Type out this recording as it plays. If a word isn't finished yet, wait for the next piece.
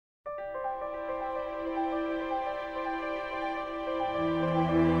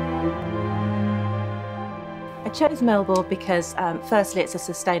chose Millboard because firstly it's a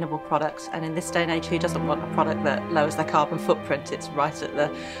sustainable product, and in this day and age who doesn't want a product that lowers their carbon footprint? It's right at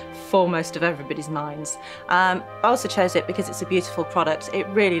the foremost of everybody's minds. I also chose it because it's a beautiful product. It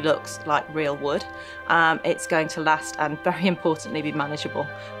really looks like real wood. It's going to last and very importantly be manageable.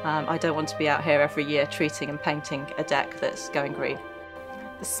 I don't want to be out here every year treating and painting a deck that's going green.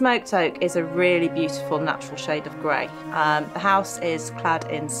 The smoked oak is a really beautiful natural shade of grey. The house is clad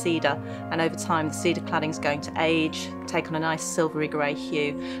in cedar, and over time the cedar cladding is going to age, take on a nice silvery grey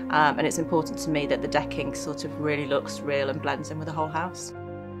hue, and it's important to me that the decking sort of really looks real and blends in with the whole house.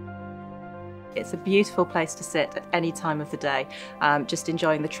 It's a beautiful place to sit at any time of the day, just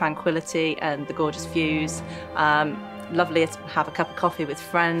enjoying the tranquility and the gorgeous views. Lovely to have a cup of coffee with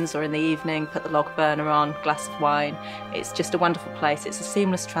friends, or in the evening put the log burner on, glass of wine. It's just a wonderful place. It's a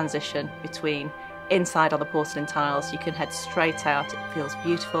seamless transition between inside on the porcelain tiles. You can head straight out. It feels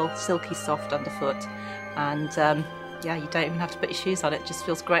beautiful, silky soft underfoot, and yeah, you don't even have to put your shoes on. It just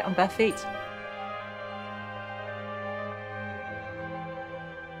feels great on bare feet.